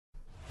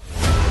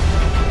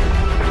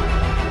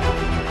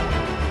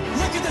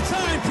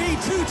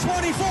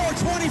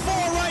24-24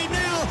 right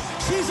now.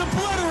 She's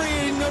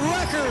obliterating the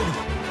record.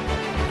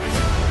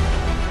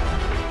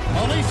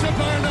 Alicia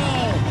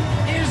Barnall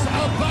is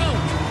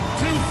about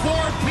to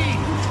four-peat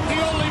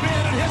the only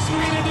man in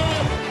history to do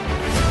it.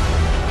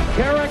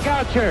 Kara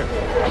Goucher,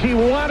 she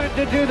wanted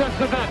to do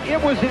this event.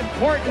 It was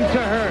important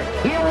to her.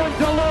 Here in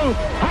Duluth,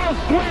 how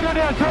sweet it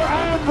is. Her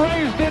arm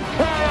raised in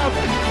triumph.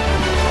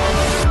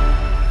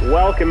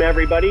 Welcome,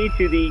 everybody,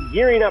 to the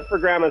Gearing Up for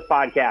Grandmas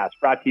podcast,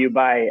 brought to you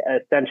by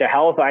Essentia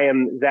Health. I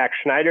am Zach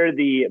Schneider,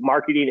 the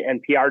Marketing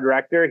and PR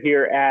Director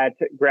here at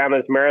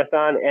Grandma's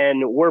Marathon,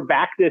 and we're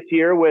back this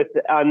year with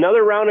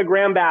another round of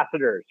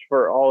Grambassadors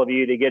for all of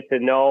you to get to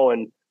know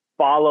and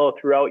follow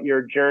throughout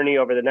your journey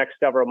over the next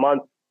several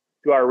months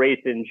to our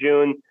race in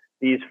June.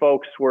 These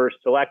folks were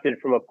selected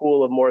from a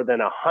pool of more than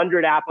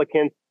 100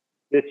 applicants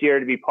this year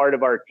to be part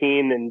of our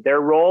team, and their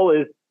role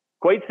is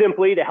quite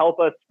simply to help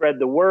us spread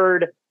the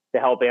word, to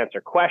help answer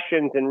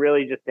questions, and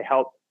really just to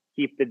help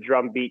keep the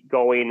drumbeat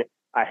going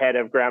ahead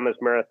of Grandma's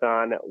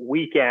Marathon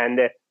weekend.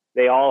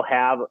 They all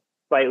have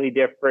slightly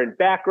different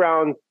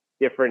backgrounds,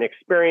 different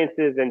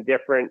experiences, and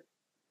different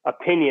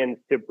opinions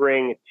to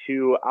bring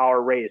to our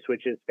race,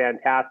 which is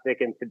fantastic.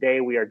 And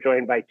today we are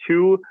joined by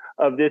two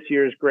of this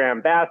year's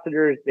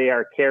Grambassadors. They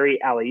are Carrie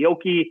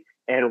Alajoki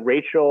and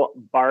Rachel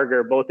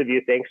Barger. Both of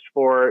you, thanks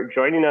for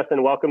joining us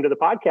and welcome to the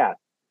podcast.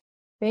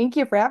 Thank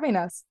you for having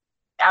us.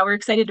 Yeah, we're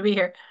excited to be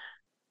here.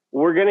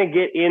 We're going to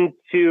get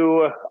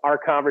into our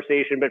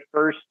conversation, but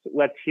first,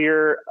 let's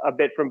hear a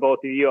bit from both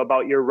of you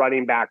about your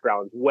running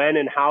backgrounds. When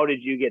and how did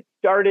you get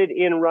started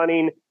in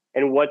running,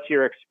 and what's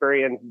your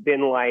experience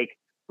been like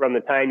from the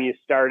time you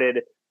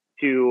started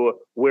to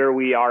where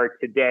we are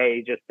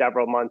today, just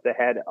several months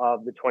ahead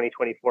of the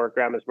 2024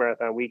 Grandma's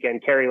Marathon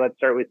weekend? Carrie, let's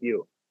start with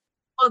you.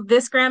 Well,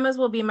 this Grandma's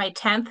will be my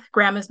 10th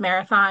Grandma's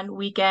Marathon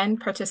weekend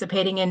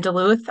participating in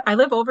Duluth. I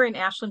live over in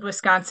Ashland,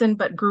 Wisconsin,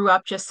 but grew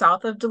up just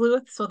south of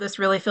Duluth. So this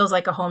really feels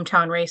like a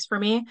hometown race for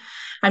me.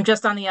 I'm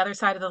just on the other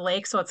side of the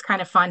lake, so it's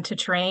kind of fun to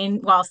train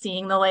while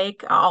seeing the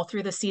lake all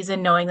through the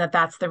season, knowing that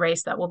that's the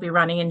race that we'll be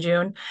running in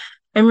June.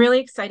 I'm really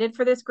excited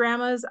for this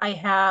Grandma's. I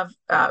have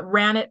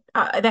ran it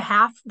the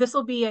half. This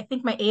will be, I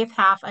think, my 8th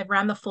half. I've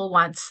ran the full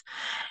once,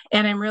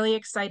 and I'm really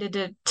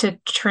excited to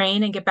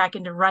train and get back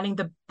into running.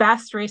 The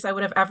best race I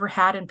would have ever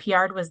had in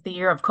PR'd was the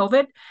year of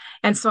COVID,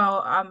 and so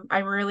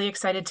I'm really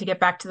excited to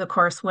get back to the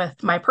course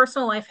with my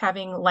personal life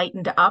having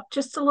lightened up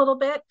just a little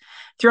bit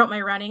throughout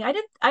my running. I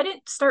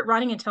didn't start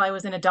running until I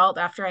was an adult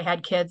after I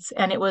had kids,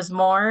 and it was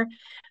more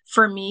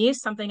for me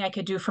something I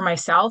could do for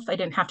myself. I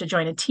didn't have to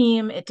join a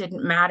team. It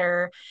didn't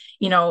matter,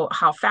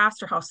 how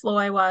fast or how slow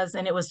I was.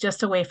 And it was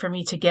just a way for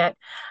me to get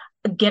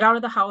out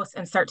of the house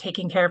and start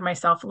taking care of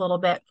myself a little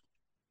bit.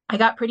 I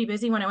got pretty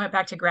busy when I went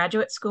back to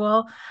graduate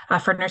school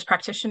for nurse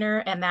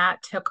practitioner, and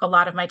that took a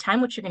lot of my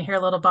time, which you're going to hear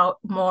a little about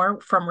more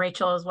from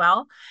Rachel as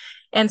well.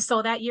 And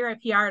so that year I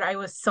PR'd, I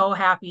was so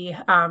happy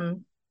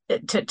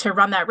to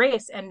run that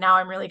race. And now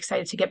I'm really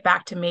excited to get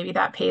back to maybe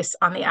that pace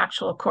on the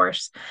actual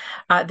course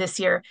this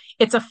year.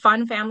 It's a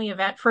fun family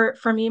event for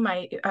me.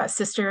 My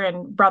sister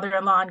and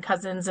brother-in-law and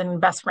cousins and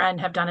best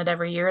friend have done it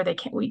every year.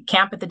 We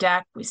camp at the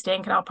deck, we stay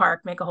in Canal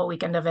Park, make a whole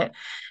weekend of it.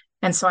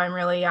 And so I'm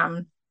really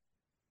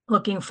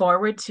looking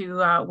forward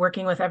to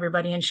working with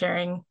everybody and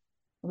sharing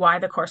why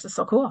the course is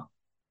so cool.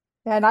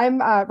 And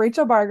I'm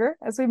Rachel Barger,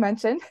 as we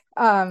mentioned.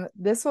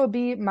 This will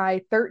be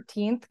my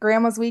 13th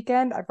Grandma's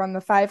weekend. I've run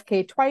the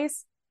 5K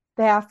twice,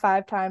 the half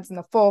 5 times, and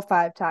the full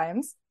 5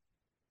 times.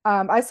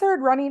 I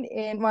started running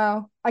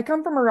I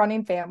come from a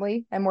running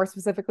family, and more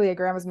specifically a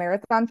Grandma's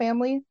Marathon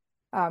family.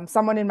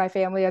 Someone in my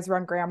family has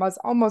run Grandma's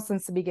almost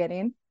since the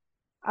beginning.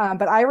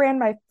 But I ran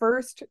my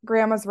first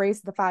Grandma's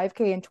race, the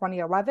 5K, in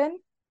 2011,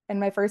 and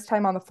my first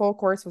time on the full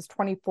course was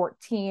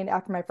 2014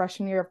 after my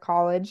freshman year of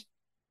college.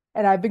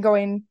 And I've been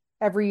going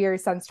every year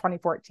since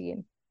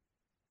 2014.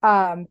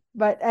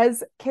 But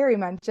as Carrie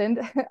mentioned,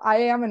 I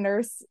am a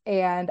nurse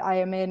and I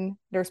am in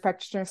nurse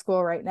practitioner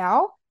school right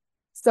now.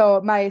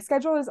 So my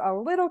schedule is a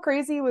little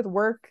crazy with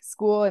work,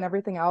 school, and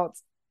everything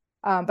else.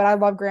 But I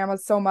love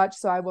Grandma's so much,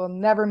 so I will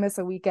never miss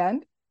a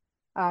weekend.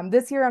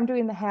 This year I'm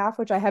doing the half,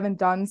 which I haven't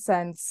done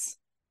since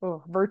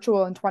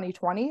virtual in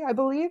 2020, I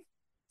believe.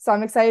 So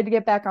I'm excited to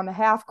get back on the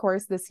half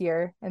course this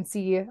year and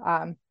see,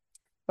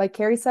 like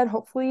Carrie said,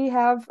 hopefully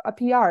have a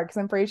PR, because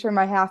I'm pretty sure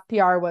my half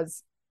PR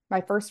was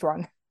my first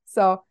one.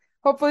 So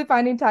hopefully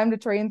finding time to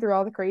train through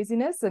all the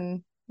craziness.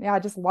 And yeah, I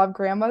just love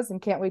Grandma's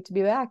and can't wait to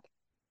be back.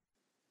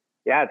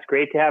 Yeah, it's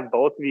great to have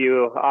both of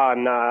you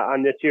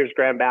on this year's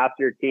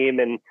Grambassador team.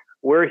 And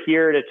we're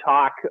here to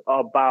talk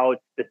about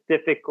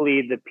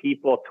specifically the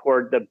people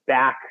toward the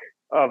back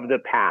of the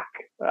pack.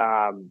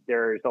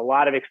 There's a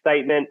lot of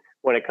excitement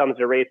when it comes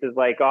to races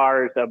like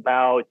ours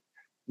about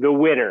the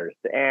winners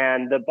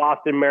and the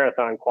Boston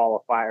Marathon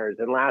qualifiers.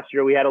 And last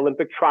year we had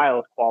Olympic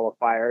trials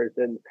qualifiers,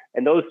 and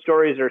those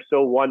stories are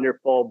so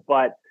wonderful.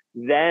 But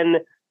then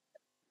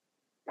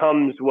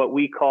comes what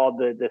we call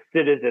the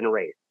citizen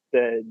race,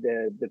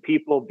 the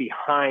people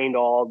behind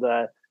all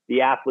the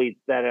the athletes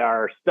that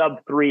are sub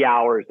 3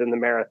 hours in the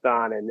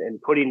marathon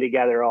and putting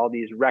together all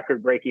these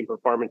record breaking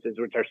performances,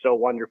 which are so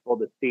wonderful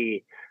to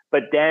see.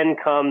 But then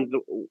comes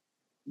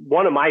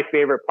one of my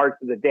favorite parts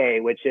of the day,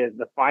 which is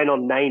the final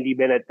 90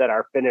 minutes at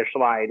our finish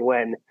line,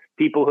 when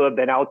people who have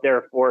been out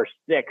there for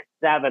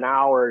 6-7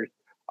 hours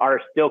are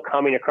still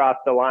coming across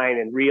the line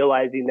and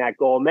realizing that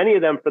goal. Many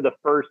of them for the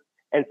first,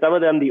 and some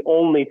of them the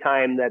only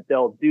time that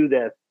they'll do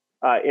this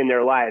in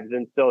their lives.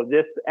 And so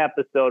this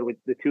episode with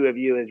the two of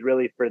you is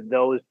really for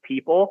those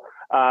people.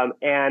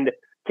 And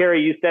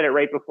Carrie, you said it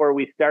right before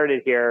we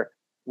started here.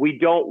 We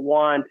don't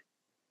want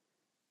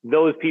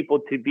those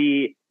people to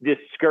be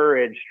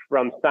discouraged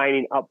from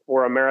signing up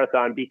for a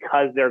marathon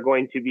because they're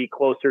going to be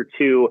closer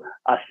to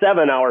a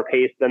 7-hour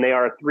pace than they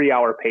are a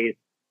 3-hour pace.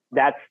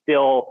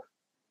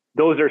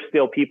 Those are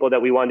still people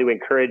that we want to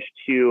encourage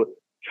to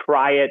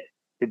try it,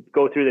 to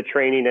go through the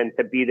training and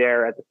to be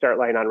there at the start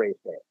line on race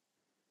day.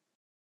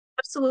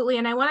 Absolutely.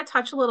 And I want to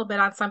touch a little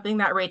bit on something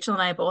that Rachel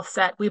and I both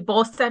said. We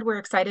both said we're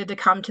excited to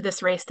come to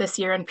this race this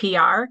year in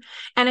PR.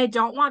 And I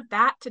don't want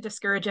that to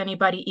discourage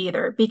anybody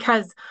either,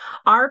 because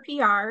our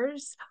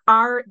PRs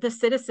are the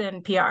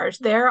citizen PRs.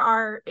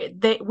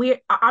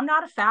 I'm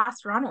not a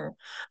fast runner,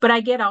 but I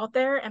get out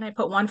there and I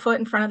put one foot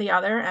in front of the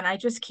other and I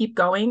just keep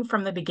going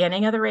from the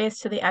beginning of the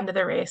race to the end of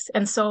the race.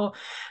 And so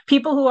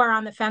people who are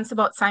on the fence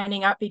about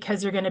signing up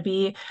because you're going to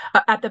be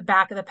at the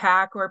back of the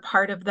pack or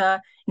part of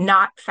the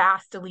not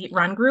fast elite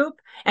run group,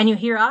 and you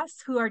hear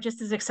us who are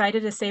just as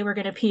excited to say we're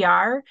going to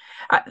PR,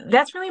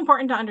 that's really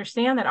important to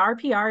understand that our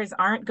PRs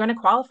aren't going to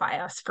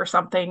qualify us for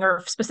something,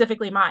 or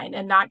specifically mine,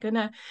 and not going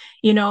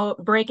to,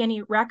 break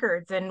any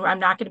records. And I'm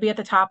not going to be at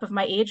the top of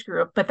my age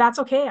group, but that's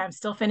okay. I'm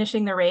still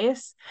finishing the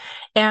race.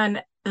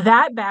 And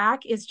that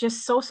back is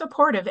just so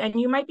supportive. And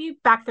you might be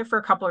back there for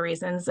a couple of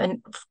reasons.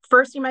 And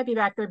first, you might be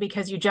back there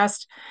because you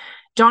just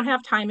don't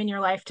have time in your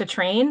life to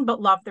train,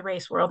 but love the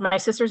race world. My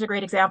sister's a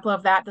great example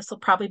of that. This will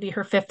probably be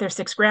her 5th or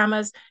 6th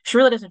grandmas. She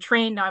really doesn't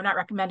train. Now, I'm not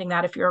recommending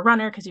that if you're a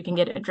runner because you can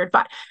get injured,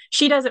 but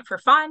she does it for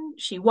fun.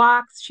 She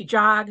walks, she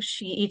jogs,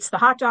 she eats the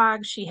hot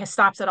dogs, she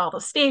stops at all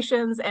the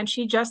stations, and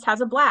she just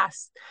has a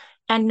blast.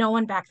 And no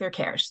one back there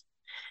cares.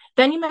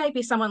 Then you might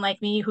be someone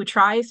like me who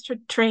tries to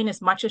train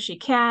as much as she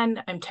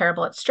can. I'm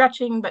terrible at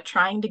stretching, but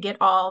trying to get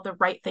all the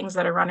right things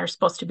that a runner is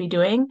supposed to be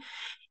doing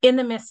in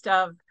the midst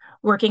of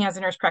working as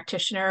a nurse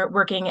practitioner,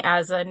 working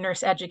as a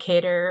nurse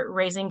educator,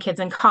 raising kids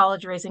in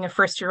college, raising a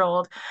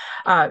first-year-old,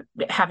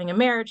 having a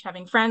marriage,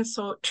 having friends.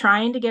 So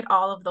trying to get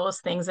all of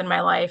those things in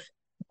my life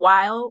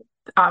while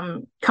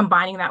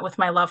combining that with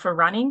my love for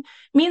running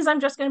means I'm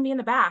just going to be in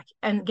the back.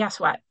 And guess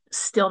what?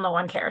 Still no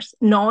one cares.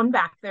 No one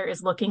back there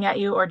is looking at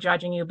you or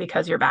judging you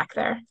because you're back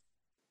there.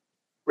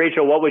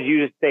 Rachel, what would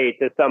you say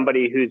to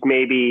somebody who's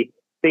maybe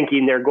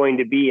thinking they're going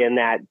to be in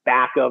that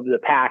back of the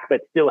pack,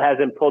 but still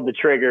hasn't pulled the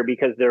trigger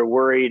because they're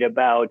worried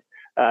about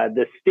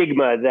the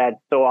stigma that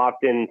so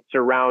often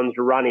surrounds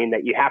running,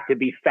 that you have to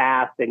be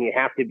fast and you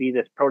have to be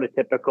this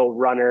prototypical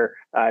runner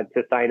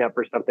to sign up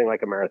for something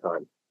like a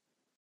marathon?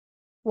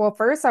 Well,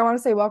 first, I want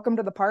to say welcome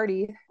to the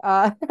party.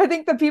 I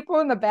think the people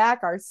in the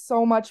back are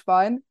so much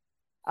fun.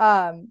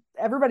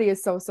 Everybody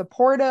is so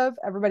supportive.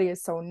 Everybody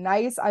is so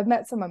nice. I've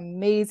met some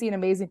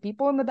amazing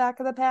people in the back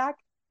of the pack.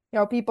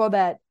 People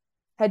that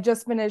had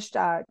just finished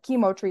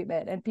chemo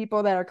treatment and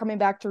people that are coming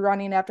back to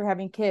running after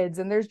having kids.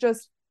 And there's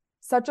just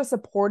such a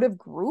supportive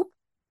group,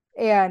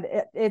 and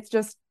it's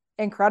just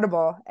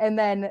incredible. And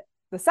then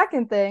the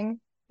second thing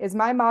is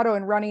my motto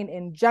in running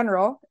in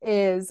general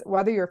is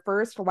whether you're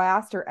first,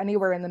 last, or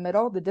anywhere in the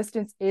middle, the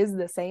distance is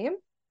the same.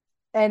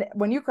 And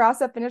when you cross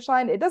that finish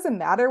line, it doesn't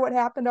matter what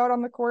happened out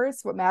on the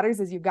course. What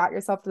matters is you got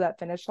yourself to that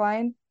finish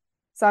line.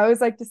 So I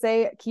always like to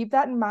say, keep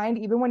that in mind.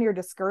 Even when you're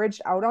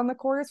discouraged out on the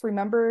course,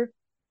 remember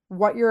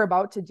what you're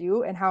about to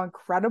do and how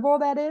incredible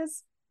that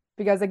is.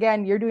 Because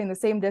again, you're doing the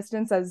same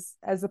distance as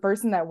the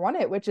person that won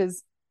it, which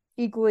is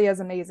equally as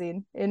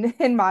amazing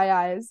in my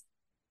eyes.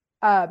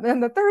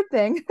 And the third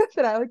thing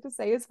that I like to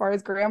say as far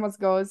as grandmas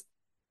goes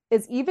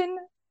is even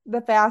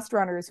the fast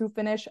runners who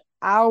finish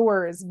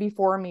hours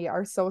before me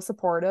are so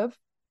supportive.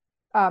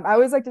 I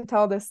always like to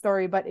tell this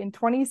story, but in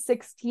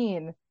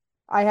 2016,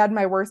 I had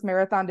my worst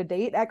marathon to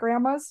date at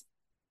grandma's.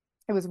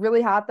 It was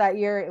really hot that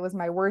year. It was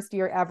my worst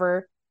year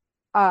ever.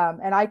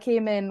 And I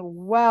came in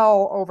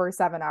well over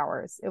 7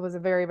 hours. It was a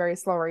very, very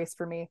slow race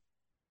for me.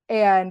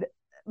 And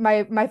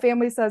my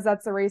family says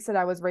that's the race that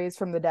I was raised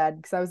from the dead,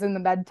 because I was in the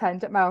med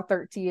tent at mile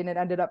 13 and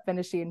ended up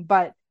finishing.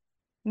 But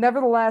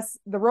nevertheless,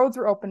 the roads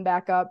were open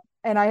back up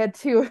and I had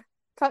to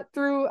cut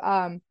through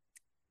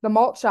the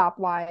malt shop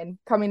line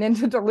coming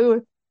into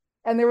Duluth.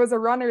 And there was a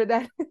runner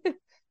that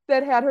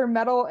that had her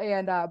medal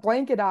and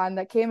blanket on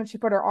that came, and she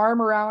put her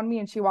arm around me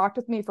and she walked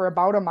with me for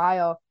about a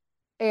mile.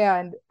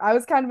 And I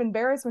was kind of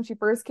embarrassed when she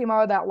first came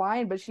out of that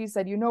line, but she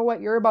said, you know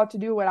what, you're about to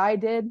do what I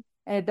did,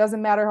 and it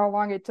doesn't matter how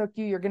long it took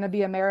you, you're going to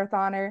be a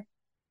marathoner.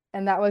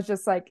 And that was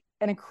just like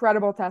an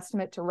incredible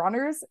testament to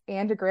runners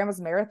and to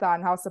Grandma's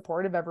Marathon, how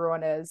supportive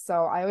everyone is.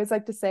 So I always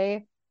like to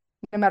say,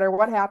 no matter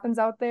what happens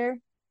out there,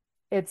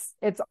 it's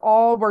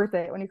all worth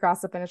it when you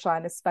cross the finish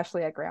line,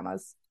 especially at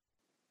Grandma's.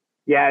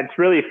 Yeah, it's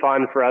really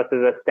fun for us as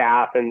a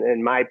staff,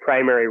 and my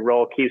primary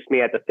role keeps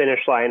me at the finish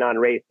line on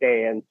race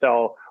day. And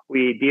so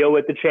we deal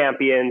with the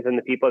champions and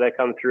the people that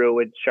come through,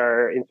 which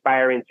are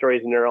inspiring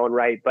stories in their own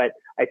right. But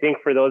I think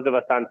for those of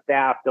us on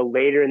staff, the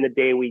later in the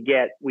day we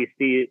get, we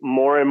see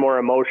more and more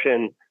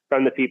emotion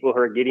from the people who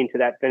are getting to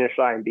that finish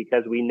line,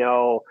 because we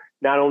know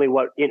not only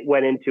what it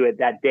went into it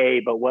that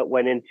day, but what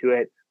went into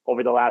it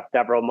over the last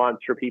several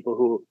months for people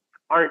who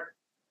aren't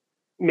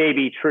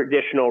maybe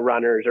traditional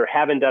runners or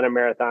haven't done a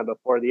marathon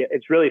before.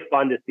 It's really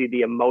fun to see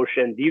the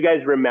emotion. Do you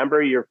guys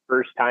remember your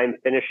first time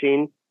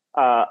finishing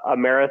a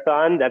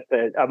marathon?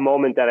 That's a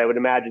moment that I would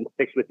imagine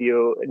sticks with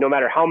you no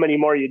matter how many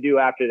more you do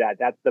after that.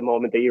 That's the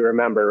moment that you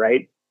remember,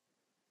 right?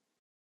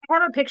 I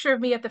have a picture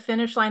of me at the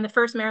finish line. The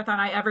first marathon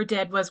I ever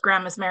did was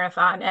Grandma's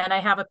Marathon, and I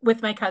have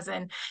with my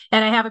cousin,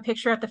 and I have a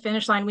picture at the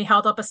finish line. We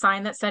held up a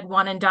sign that said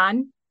 "one and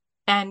done,"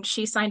 and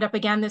she signed up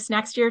again this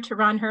next year to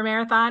run her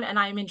marathon, and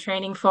I'm in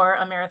training for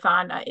a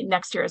marathon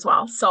next year as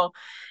well. So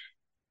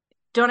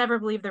don't ever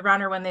believe the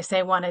runner when they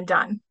say "one and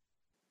done."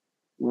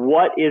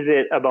 What is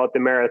it about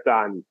the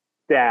marathon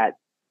that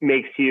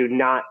makes you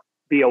not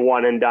be a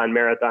one and done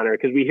marathoner?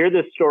 Because we hear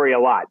this story a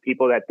lot.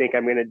 People that think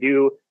I'm going to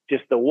do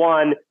just the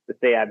one, that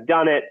say I've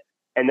done it,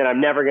 and then I'm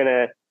never going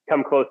to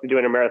come close to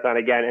doing a marathon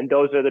again. And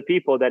those are the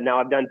people that now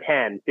have done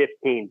 10,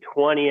 15,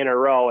 20 in a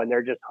row, and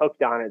they're just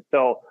hooked on it.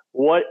 So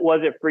what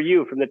was it for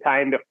you from the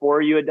time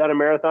before you had done a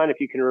marathon,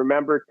 if you can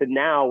remember, to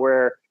now,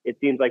 where it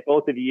seems like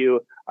both of you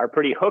are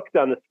pretty hooked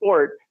on the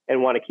sport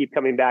and want to keep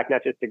coming back,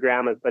 not just to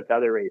Grandma's, but to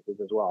other races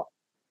as well?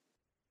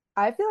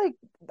 I feel like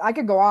I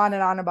could go on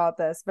and on about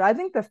this, but I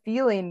think the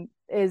feeling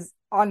is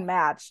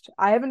unmatched.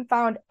 I haven't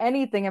found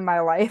anything in my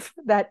life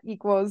that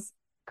equals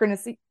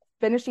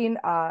finishing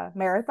a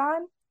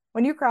marathon.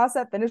 When you cross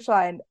that finish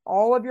line,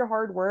 all of your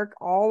hard work,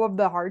 all of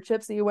the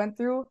hardships that you went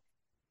through,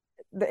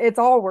 it's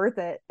all worth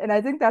it. And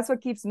I think that's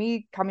what keeps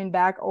me coming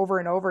back over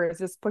and over, is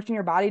just pushing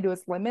your body to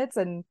its limits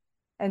and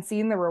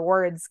seeing the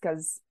rewards.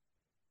 Because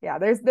yeah,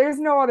 there's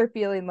no other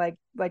feeling like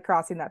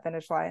crossing that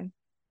finish line.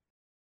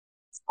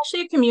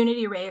 Especially a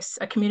community race,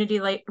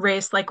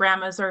 race like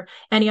Grandma's or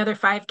any other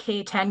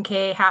 5K,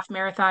 10K, half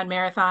marathon,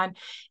 marathon.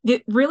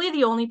 Really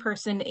the only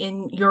person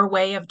in your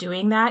way of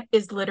doing that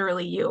is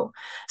literally you.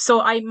 So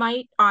I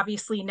might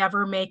obviously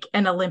never make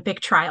an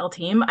Olympic trial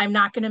team. I'm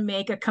not going to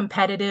make a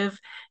competitive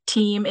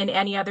team in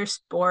any other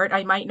sport.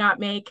 I might not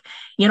make,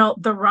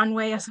 the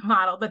runway as a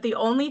model, but the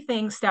only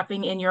thing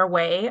stepping in your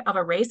way of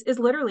a race is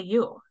literally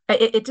you.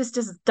 It just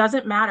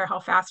doesn't matter how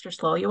fast or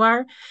slow you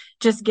are,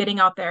 just getting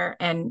out there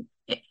and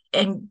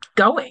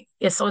going.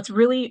 So it's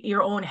really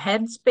your own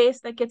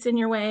headspace that gets in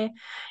your way,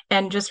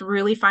 and just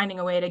really finding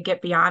a way to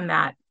get beyond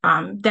that.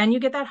 Then you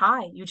get that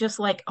high. You just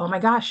like, oh my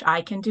gosh,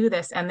 I can do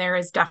this. And there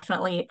is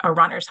definitely a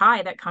runner's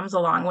high that comes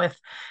along with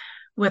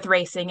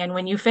racing. And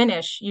when you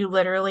finish, you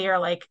literally are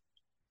like,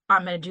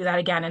 I'm going to do that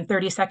again. And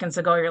 30 seconds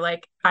ago, you're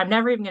like, I'm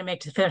never even going to make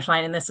it to the finish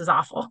line, and this is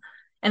awful.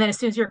 And then as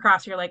soon as you're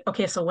across, you're like,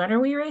 okay, so when are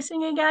we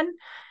racing again?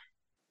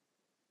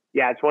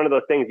 Yeah, it's one of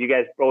those things. You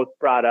guys both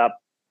brought up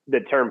the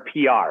term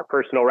PR,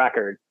 personal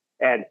record,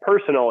 and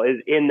personal is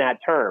in that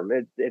term.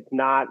 It's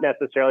not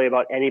necessarily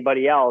about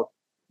anybody else.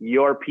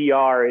 Your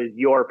PR is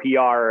your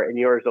PR and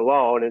yours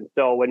alone. And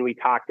so when we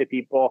talk to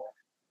people,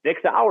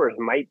 6 hours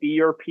might be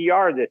your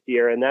PR this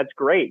year, and that's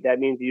great. That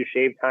means you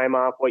shave time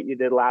off what you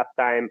did last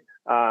time.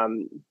 How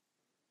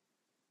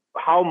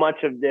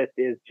much of this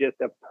is just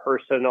a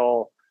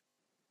personal,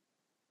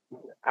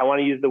 I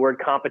want to use the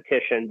word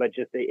competition, but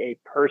just a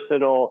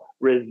personal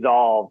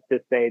resolve to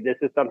say, this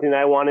is something that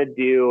I want to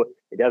do.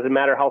 It doesn't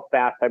matter how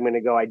fast I'm going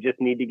to go. I just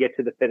need to get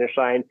to the finish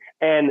line.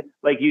 And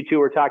like you two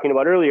were talking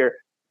about earlier,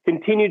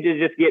 continue to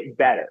just get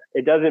better.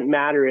 It doesn't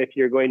matter if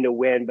you're going to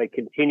win, but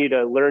continue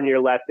to learn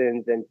your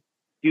lessons and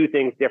do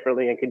things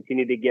differently and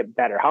continue to get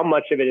better. How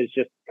much of it is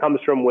just comes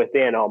from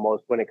within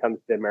almost when it comes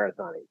to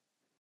marathoning?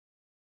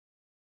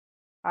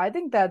 I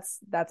think that's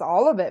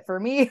all of it for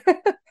me.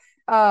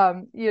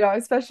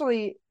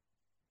 Especially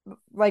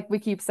like we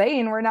keep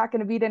saying, we're not going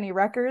to beat any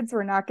records.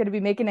 We're not going to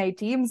be making any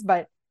teams,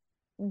 but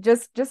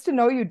just to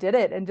know you did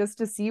it and just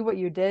to see what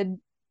you did,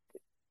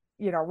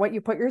 what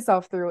you put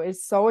yourself through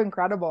is so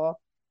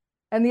incredible.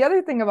 And the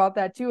other thing about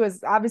that too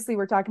is obviously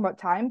we're talking about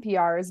time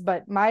PRs,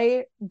 but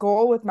my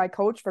goal with my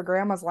coach for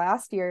Grandma's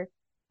last year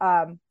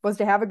was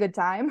to have a good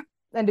time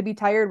and to be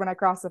tired when I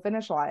crossed the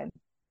finish line.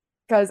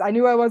 Because I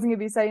knew I wasn't going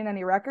to be setting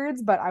any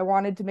records, but I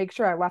wanted to make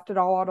sure I left it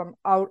all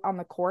out on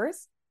the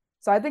course.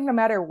 So I think no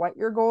matter what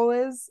your goal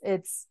is,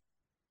 it's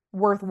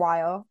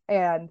worthwhile,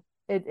 and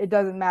it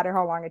doesn't matter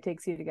how long it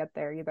takes you to get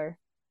there either.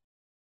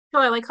 So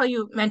I like how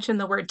you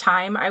mentioned the word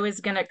time. I was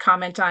going to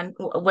comment on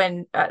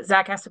when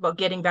Zach asked about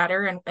getting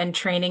better and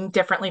training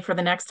differently for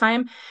the next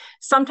time.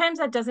 Sometimes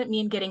that doesn't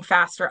mean getting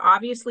faster.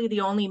 Obviously, the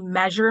only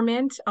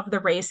measurement of the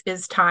race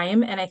is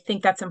time. And I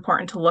think that's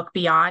important to look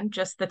beyond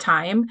just the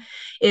time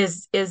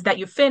is that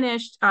you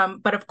finished.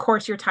 But of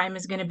course, your time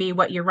is going to be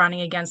what you're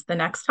running against the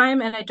next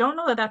time. And I don't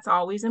know that that's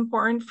always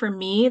important for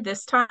me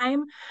this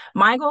time.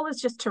 My goal is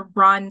just to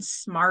run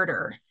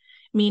smarter.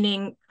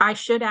 meaning I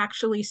should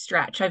actually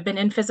stretch. I've been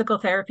in physical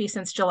therapy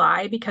since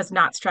July because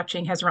not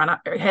stretching has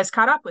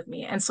caught up with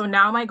me. And so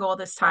now my goal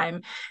this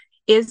time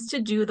is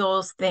to do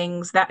those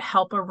things that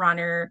help a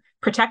runner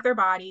protect their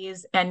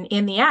bodies and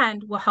in the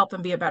end will help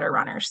them be a better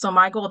runner. So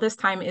my goal this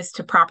time is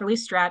to properly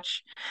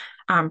stretch,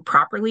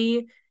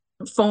 properly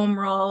foam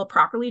roll,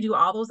 properly do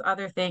all those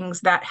other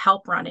things that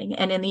help running.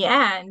 And in the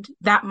end,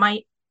 that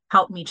might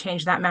help me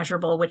change that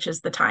measurable, which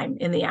is the time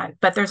in the end.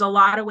 But there's a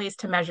lot of ways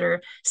to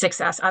measure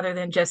success other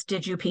than just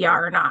did you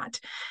PR or not.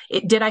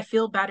 Did I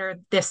feel better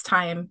this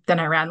time than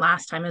I ran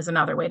last time is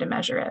another way to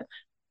measure it.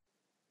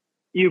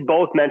 You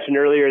both mentioned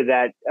earlier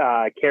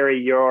that, Carrie,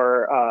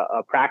 you're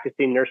a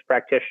practicing nurse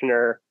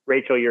practitioner.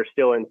 Rachel, you're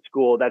still in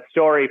school. That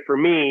story for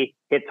me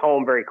hits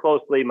home very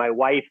closely. My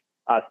wife,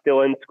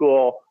 still in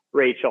school,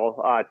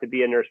 Rachel, to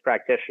be a nurse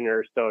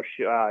practitioner. So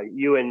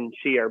you and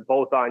she are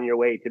both on your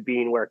way to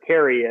being where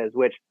Carrie is,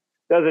 which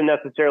doesn't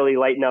necessarily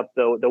lighten up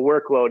the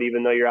workload,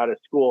 even though you're out of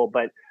school.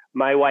 But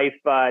my wife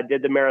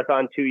did the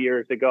marathon 2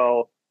 years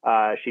ago.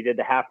 She did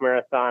the half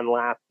marathon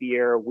last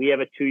year. We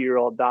have a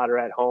 2-year-old daughter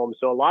at home.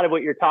 So a lot of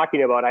what you're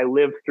talking about, I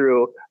lived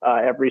through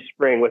every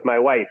spring with my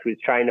wife, who's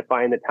trying to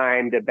find the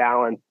time to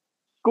balance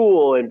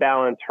school and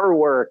balance her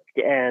work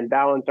and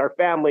balance our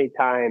family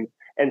time.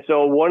 And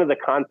so one of the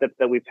concepts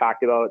that we've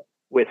talked about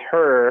with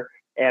her,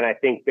 and I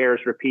think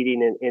bears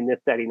repeating in this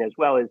setting as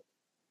well, is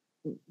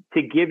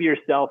to give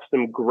yourself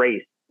some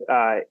grace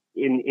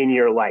in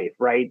your life,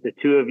 right? The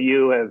two of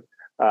you have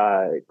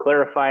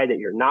clarified that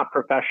you're not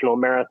professional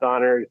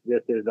marathoners.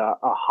 This is a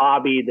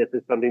hobby. This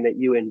is something that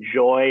you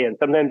enjoy. And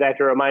sometimes I have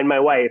to remind my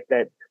wife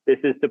that this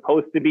is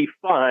supposed to be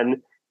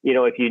fun. You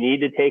know, if you need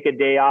to take a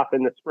day off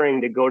in the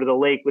spring to go to the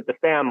lake with the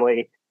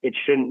family, it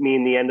shouldn't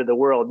mean the end of the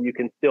world. You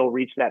can still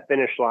reach that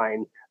finish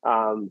line.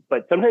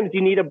 But sometimes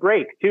you need a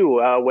break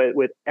too,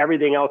 with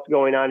everything else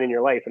going on in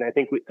your life. And I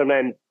think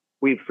sometimes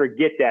we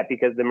forget that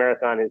because the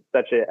marathon is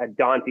such a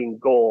daunting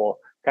goal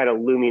kind of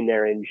looming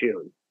there in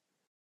June.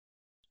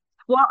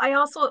 Well, I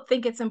also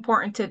think it's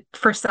important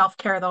for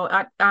self-care, though.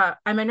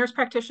 I'm a nurse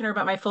practitioner,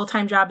 but my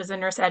full-time job is a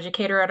nurse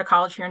educator at a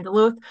college here in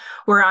Duluth,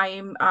 where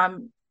I'm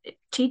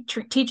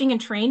teaching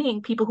and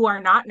training people who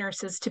are not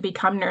nurses to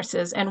become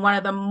nurses. And one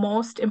of the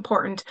most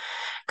important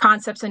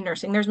concepts in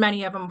nursing, there's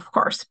many of them, of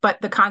course, but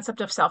the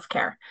concept of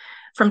self-care.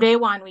 From day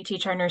one, we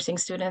teach our nursing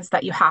students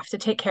that you have to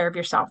take care of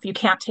yourself. You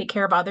can't take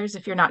care of others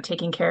if you're not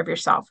taking care of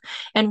yourself.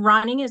 And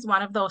running is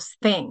one of those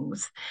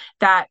things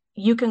that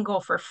you can go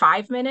for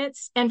 5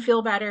 minutes and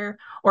feel better,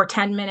 or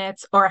 10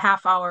 minutes, or a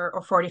half hour,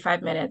 or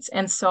 45 minutes.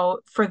 And so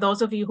for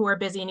those of you who are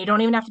busy, and you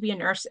don't even have to be a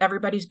nurse,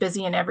 everybody's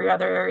busy in every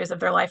other areas of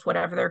their life,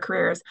 whatever their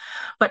career is,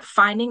 but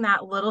finding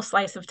that little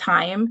slice of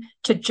time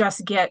to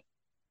just get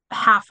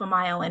half a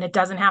mile in. It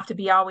doesn't have to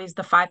be always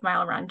the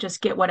 5-mile run.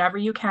 Just get whatever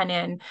you can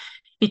in,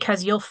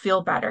 because you'll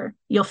feel better.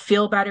 You'll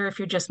feel better if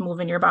you're just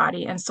moving your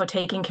body. And so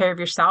taking care of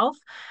yourself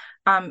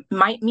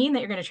might mean that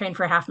you're going to train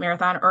for a half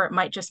marathon, or it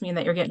might just mean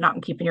that you're getting out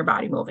and keeping your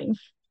body moving.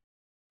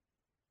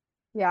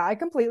 Yeah, I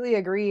completely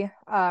agree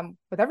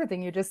with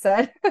everything you just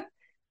said.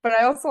 But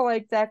I also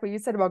like, Zach, what you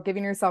said about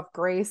giving yourself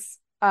grace.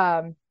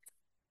 Own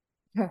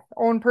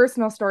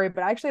personal story,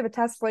 but I actually have a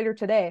test later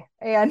today,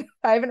 and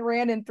I haven't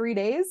ran in 3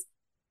 days.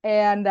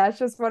 And that's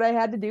just what I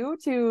had to do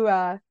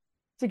to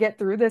get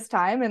through this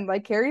time. And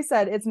like Carrie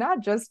said, it's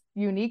not just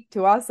unique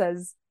to us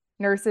as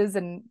nurses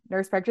and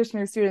nurse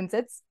practitioner students.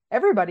 It's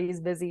everybody's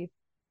busy.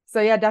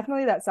 So yeah,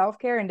 definitely that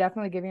self-care and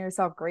definitely giving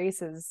yourself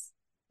grace is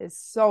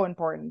so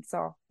important.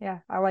 So yeah,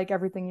 I like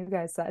everything you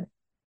guys said.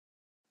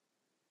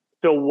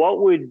 So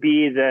what would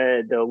be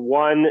the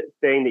one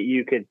thing that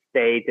you could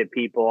say to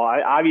people?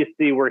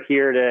 Obviously, we're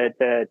here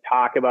to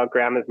talk about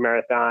Grandma's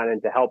Marathon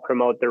and to help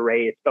promote the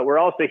race, but we're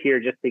also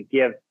here just to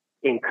give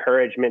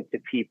encouragement to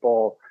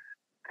people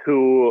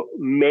who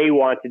may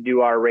want to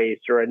do our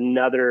race or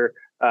another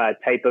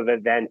type of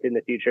event in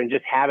the future and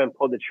just haven't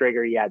pulled the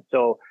trigger yet.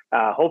 So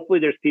hopefully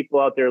there's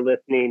people out there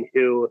listening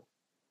who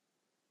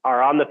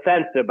are on the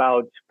fence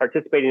about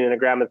participating in a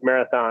Grandma's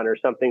Marathon or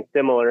something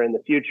similar in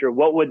the future.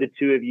 What would the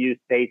two of you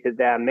say to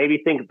them?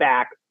 Maybe think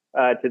back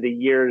to the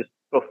years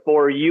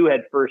before you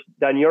had first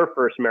done your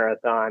first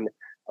marathon.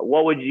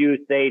 What would you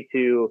say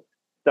to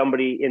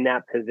somebody in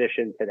that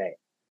position today?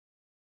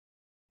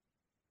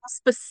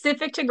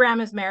 Specific to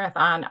Grandma's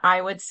Marathon,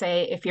 I would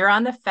say if you're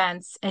on the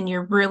fence and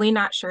you're really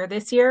not sure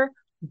this year,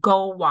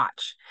 go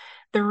watch.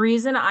 The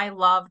reason I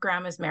love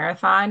Grandma's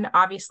Marathon,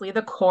 obviously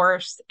the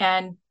course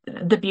and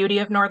the beauty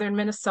of northern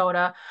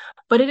Minnesota,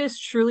 but it is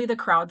truly the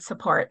crowd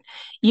support.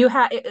 You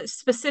have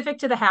specific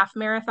to the half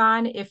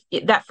marathon, if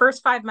that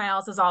first 5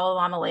 miles is all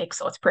along the lake,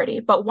 so it's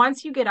pretty. But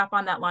once you get up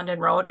on that London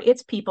Road,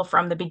 it's people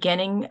from the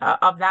beginning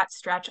of that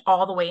stretch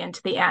all the way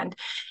into the end.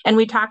 And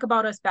we talk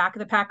about us back of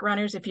the pack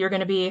runners. If you're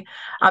going to be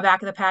a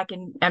back of the pack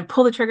and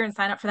pull the trigger and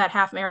sign up for that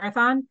half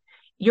marathon,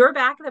 your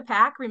back of the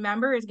pack,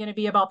 remember, is going to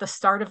be about the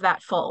start of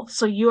that full.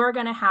 So you are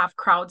going to have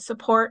crowd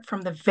support from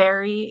the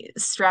very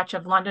stretch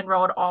of London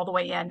Road all the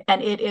way in.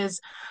 And it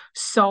is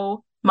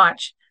so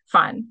much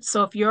fun.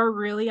 So if you're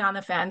really on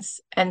the fence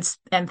and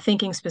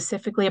thinking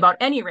specifically about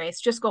any race,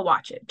 just go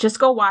watch it. Just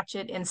go watch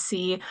it and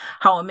see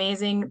how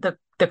amazing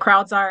the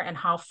crowds are and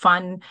how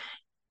fun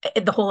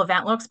the whole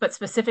event looks. But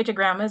specific to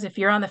grandmas, if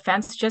you're on the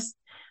fence, just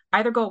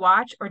either go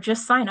watch or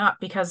just sign up,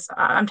 because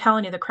I'm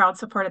telling you, the crowd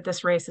support at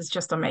this race is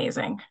just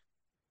amazing.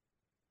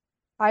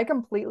 I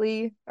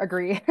completely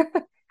agree.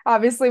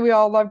 Obviously, we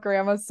all love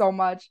grandmas so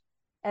much.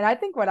 And I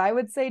think what I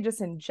would say just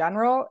in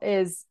general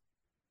is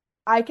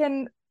I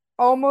can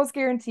almost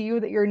guarantee you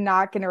that you're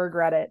not going to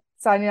regret it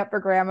signing up for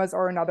grandmas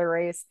or another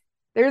race.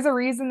 There's a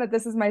reason that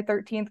this is my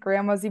 13th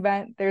grandmas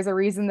event. There's a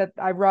reason that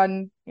I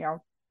run,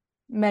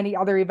 many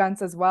other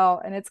events as well.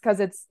 And it's because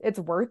it's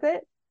worth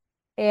it.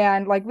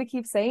 And like we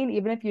keep saying,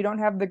 even if you don't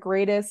have the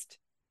greatest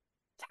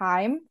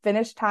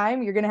finish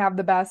time, you're going to have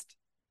the best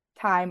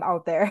time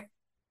out there.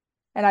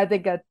 And I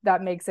think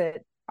that makes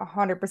it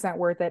 100%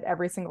 worth it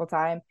every single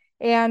time.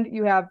 And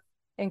you have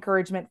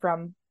encouragement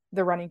from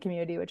the running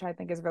community, which I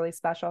think is really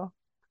special.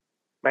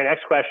 My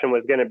next question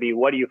was going to be,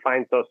 what do you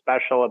find so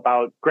special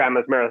about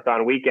Grandma's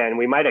Marathon weekend?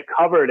 We might have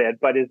covered it,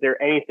 but is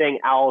there anything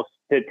else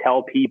to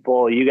tell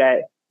people?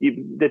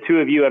 The two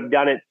of you have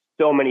done it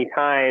so many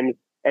times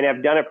and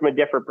have done it from a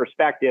different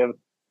perspective.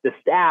 The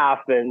staff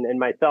and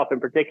myself in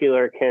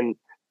particular can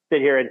sit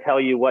here and tell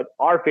you what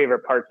our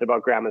favorite parts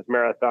about Grandma's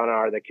Marathon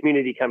are: the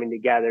community coming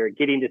together,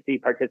 getting to see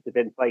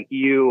participants like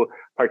you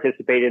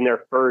participate in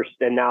their first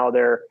and now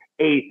their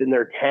 8th and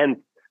their 10th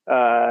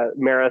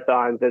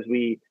marathons, as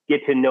we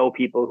get to know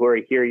people who are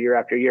here year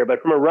after year.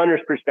 But from a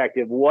runner's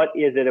perspective, what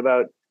is it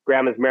about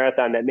Grandma's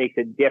Marathon that makes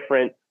it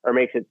different or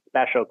makes it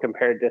special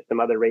compared to some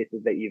other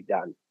races that you've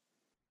done?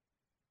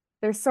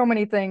 There's so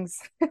many things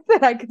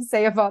that I could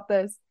say about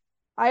this.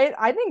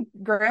 I think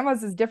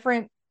Grandma's is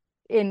different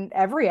in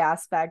every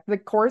aspect. The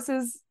course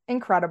is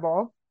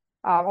incredible.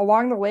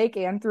 Along the lake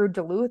and through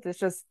Duluth is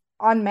just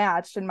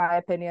unmatched, in my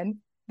opinion.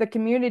 The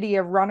community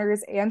of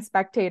runners and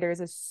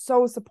spectators is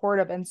so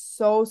supportive and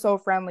so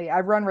friendly.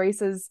 I've run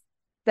races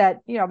that,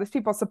 there's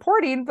people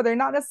supporting, but they're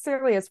not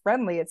necessarily as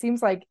friendly. It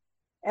seems like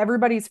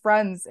everybody's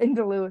friends in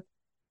Duluth.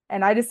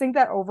 And I just think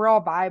that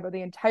overall vibe of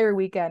the entire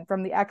weekend,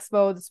 from the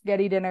expo, the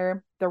spaghetti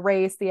dinner, the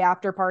race, the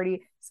after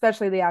party,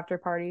 especially the after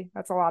party,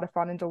 that's a lot of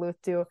fun in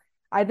Duluth too.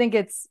 I think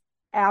it's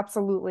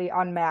absolutely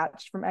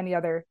unmatched from any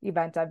other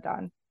event I've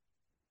done.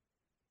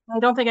 I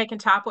don't think I can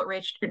top what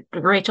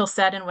Rachel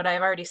said and what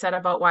I've already said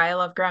about why I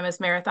love Grandma's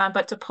Marathon.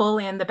 But to pull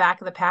in the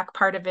back of the pack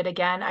part of it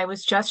again, I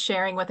was just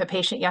sharing with a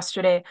patient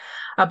yesterday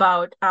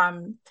about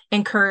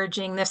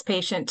encouraging this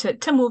patient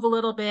to move a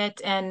little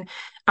bit and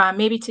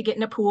maybe to get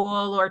in a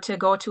pool or to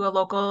go to a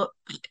local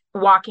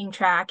walking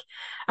track.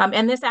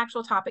 And this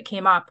actual topic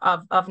came up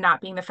of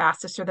not being the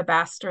fastest or the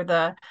best or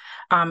the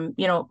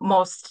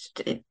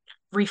most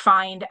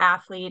refined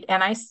athlete.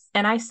 And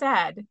I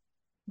said,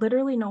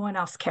 literally no one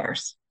else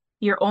cares.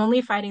 You're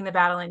only fighting the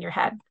battle in your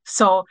head.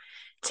 So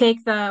take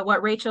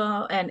what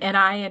Rachel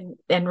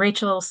and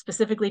Rachel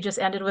specifically just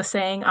ended with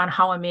saying on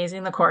how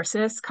amazing the course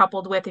is,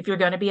 coupled with, if you're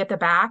going to be at the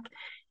back,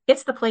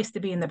 it's the place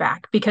to be in the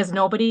back, because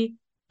nobody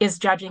is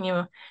judging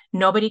you.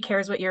 Nobody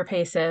cares what your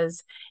pace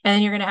is. And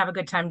then you're going to have a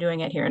good time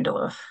doing it here in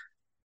Duluth.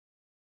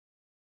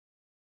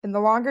 And the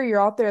longer you're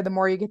out there, the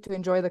more you get to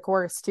enjoy the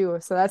course too.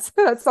 So that's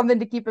something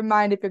to keep in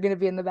mind if you're going to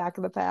be in the back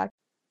of the pack.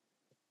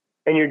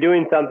 And you're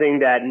doing something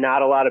that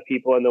not a lot of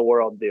people in the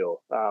world do.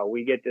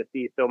 We get to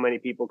see so many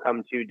people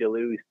come to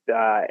Duluth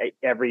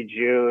every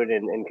June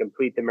and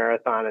complete the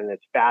marathon, and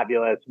it's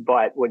fabulous.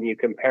 But when you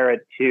compare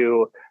it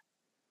to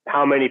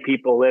how many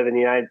people live in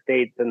the United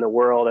States and the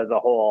world as a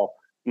whole,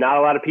 not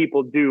a lot of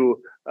people do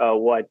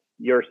what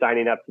you're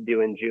signing up to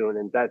do in June.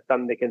 And that's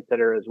something to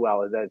consider as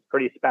well, is that it's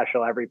pretty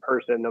special. Every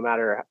person, no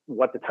matter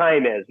what the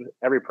time is,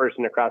 every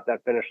person across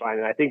that finish line.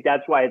 And I think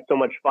that's why it's so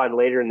much fun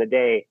later in the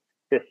day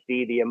to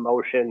see the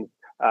emotions,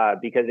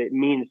 because it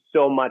means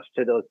so much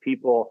to those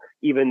people,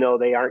 even though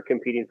they aren't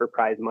competing for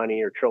prize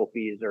money or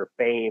trophies or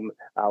fame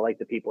like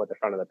the people at the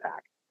front of the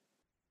pack.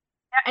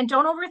 And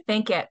don't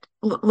overthink it.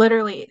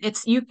 Literally,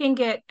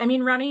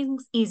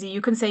 running's easy. You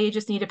can say you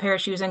just need a pair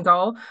of shoes and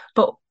go,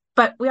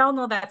 but we all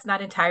know that's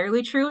not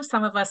entirely true.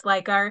 Some of us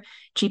like our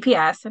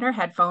GPS and our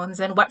headphones,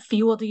 and what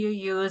fuel do you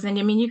use? And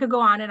you could go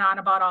on and on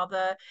about all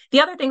the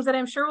other things that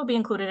I'm sure will be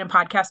included in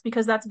podcasts,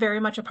 because that's very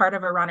much a part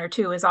of a runner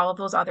too, is all of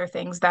those other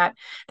things that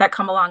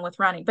come along with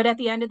running. But at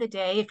the end of the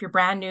day, if you're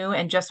brand new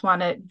and just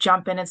want to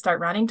jump in and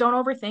start running, don't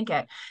overthink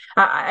it.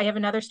 I have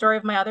another story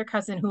of my other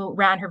cousin who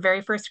ran her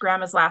very first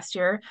Grandma's last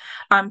year,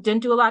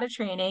 didn't do a lot of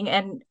training.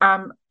 And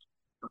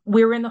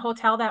we were in the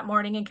hotel that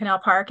morning in Canal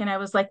Park, and I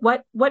was like,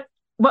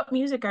 what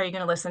music are you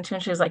going to listen to?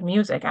 And she was like,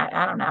 music.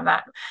 I don't have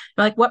that.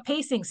 I'm like, what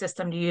pacing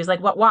system do you use?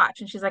 Like, what watch?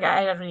 And she's like,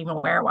 I don't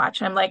even wear a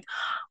watch. And I'm like,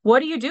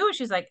 what do you do?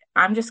 She's like,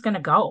 I'm just going to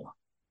go.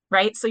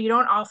 Right. So you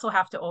don't also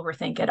have to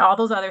overthink it. All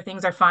those other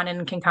things are fun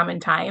and can come in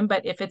time.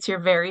 But if it's your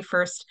very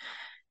first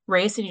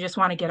race and you just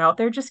want to get out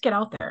there, just get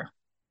out there.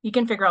 You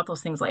can figure out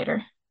those things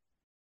later.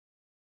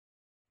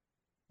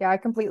 Yeah, I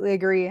completely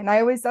agree. And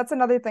that's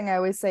another thing I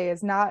always say,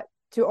 is not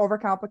to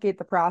overcomplicate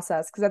the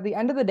process. Because at the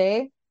end of the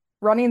day,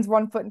 running's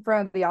one foot in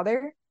front of the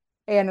other.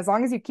 And as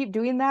long as you keep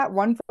doing that,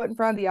 one foot in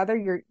front of the other,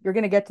 you're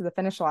going to get to the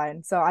finish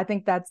line. So I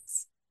think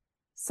that's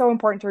so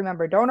important to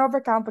remember. Don't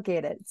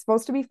overcomplicate it. It's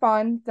supposed to be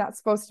fun. It's not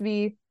supposed to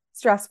be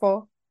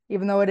stressful,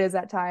 even though it is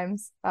at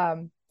times.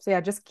 So yeah,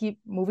 just keep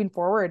moving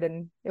forward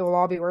and it will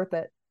all be worth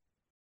it.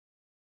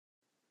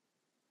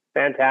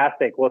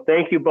 Fantastic. Well,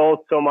 thank you both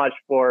so much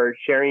for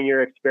sharing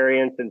your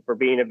experience and for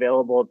being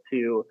available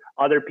to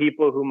other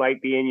people who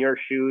might be in your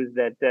shoes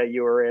that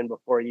you were in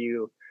before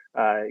you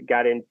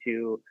got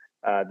into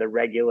the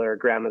regular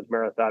Grandma's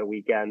Marathon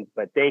weekends.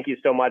 But thank you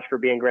so much for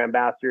being Grand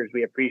Ambassadors.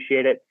 We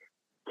appreciate it.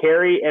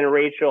 Carrie and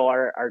Rachel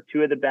are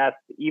two of the best,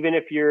 even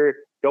if you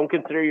don't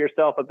consider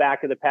yourself a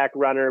back of the pack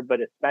runner, but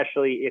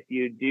especially if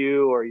you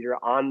do, or you're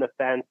on the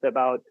fence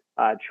about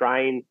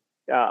trying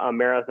a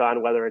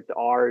marathon, whether it's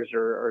ours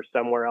or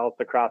somewhere else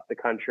across the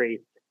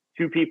country.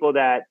 Two people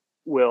that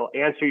will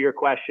answer your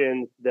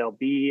questions. They'll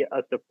be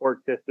a support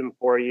system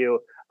for you.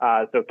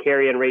 So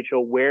Carrie and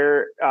Rachel,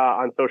 where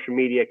on social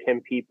media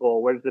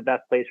where's the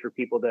best place for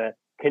people to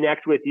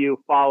connect with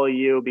you, follow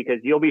you, because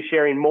you'll be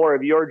sharing more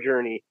of your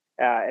journey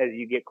as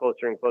you get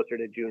closer and closer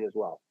to June as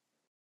well?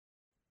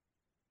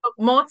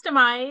 Most of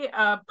my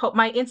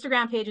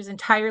Instagram page is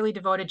entirely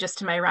devoted just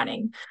to my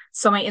running.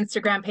 So my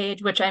Instagram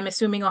page, which I'm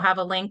assuming will have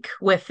a link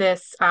with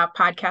this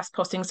podcast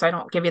posting, so I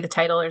don't give you the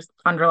title, there's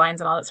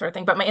underlines and all that sort of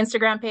thing. But my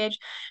Instagram page,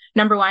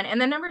 number one. And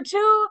then number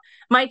two,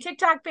 my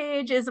TikTok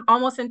page is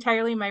almost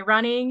entirely my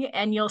running.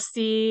 And you'll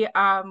see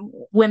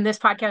when this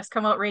podcast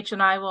come out, Rachel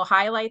and I will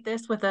highlight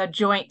this with a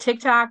joint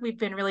TikTok. We've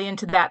been really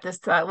into that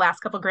this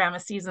last couple Grandma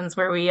seasons,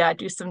 where we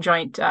do some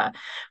joint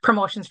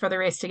promotions for the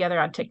race together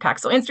on TikTok.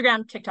 So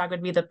Instagram, TikTok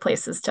would be the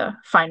places to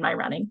find my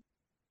running.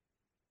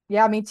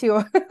 Yeah, me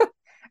too.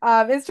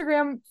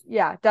 Instagram,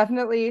 yeah,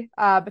 definitely.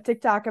 But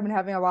TikTok, I've been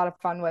having a lot of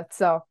fun with.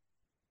 So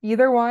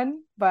either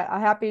one, but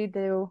I'm happy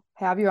to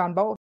have you on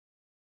both.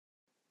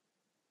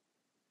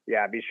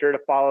 Yeah, be sure to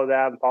follow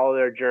them, follow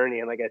their journey.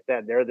 And like I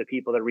said, they're the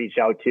people to reach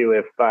out to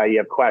if you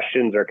have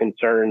questions or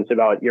concerns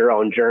about your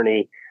own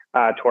journey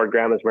toward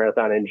Grandma's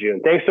Marathon in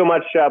June. Thanks so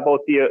much,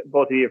 both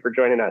of you for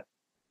joining us.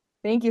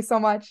 Thank you so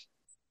much.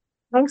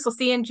 Thanks. We'll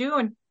see you in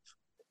June.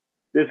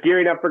 This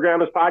Gearing Up for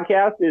Grandma's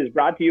podcast is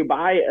brought to you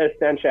by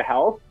Essentia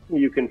Health.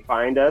 You can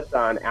find us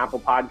on Apple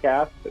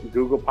Podcasts,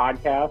 Google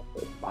Podcasts,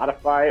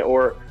 Spotify,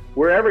 or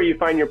wherever you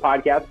find your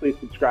podcasts. Please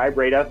subscribe,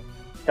 rate us,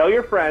 tell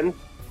your friends.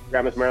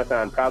 Grandma's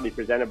Marathon, proudly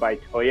presented by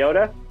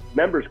Toyota,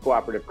 Members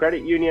Cooperative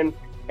Credit Union,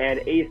 and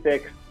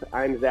ASICS.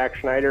 I'm Zach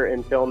Schneider.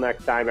 Until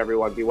next time,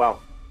 everyone, be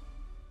well.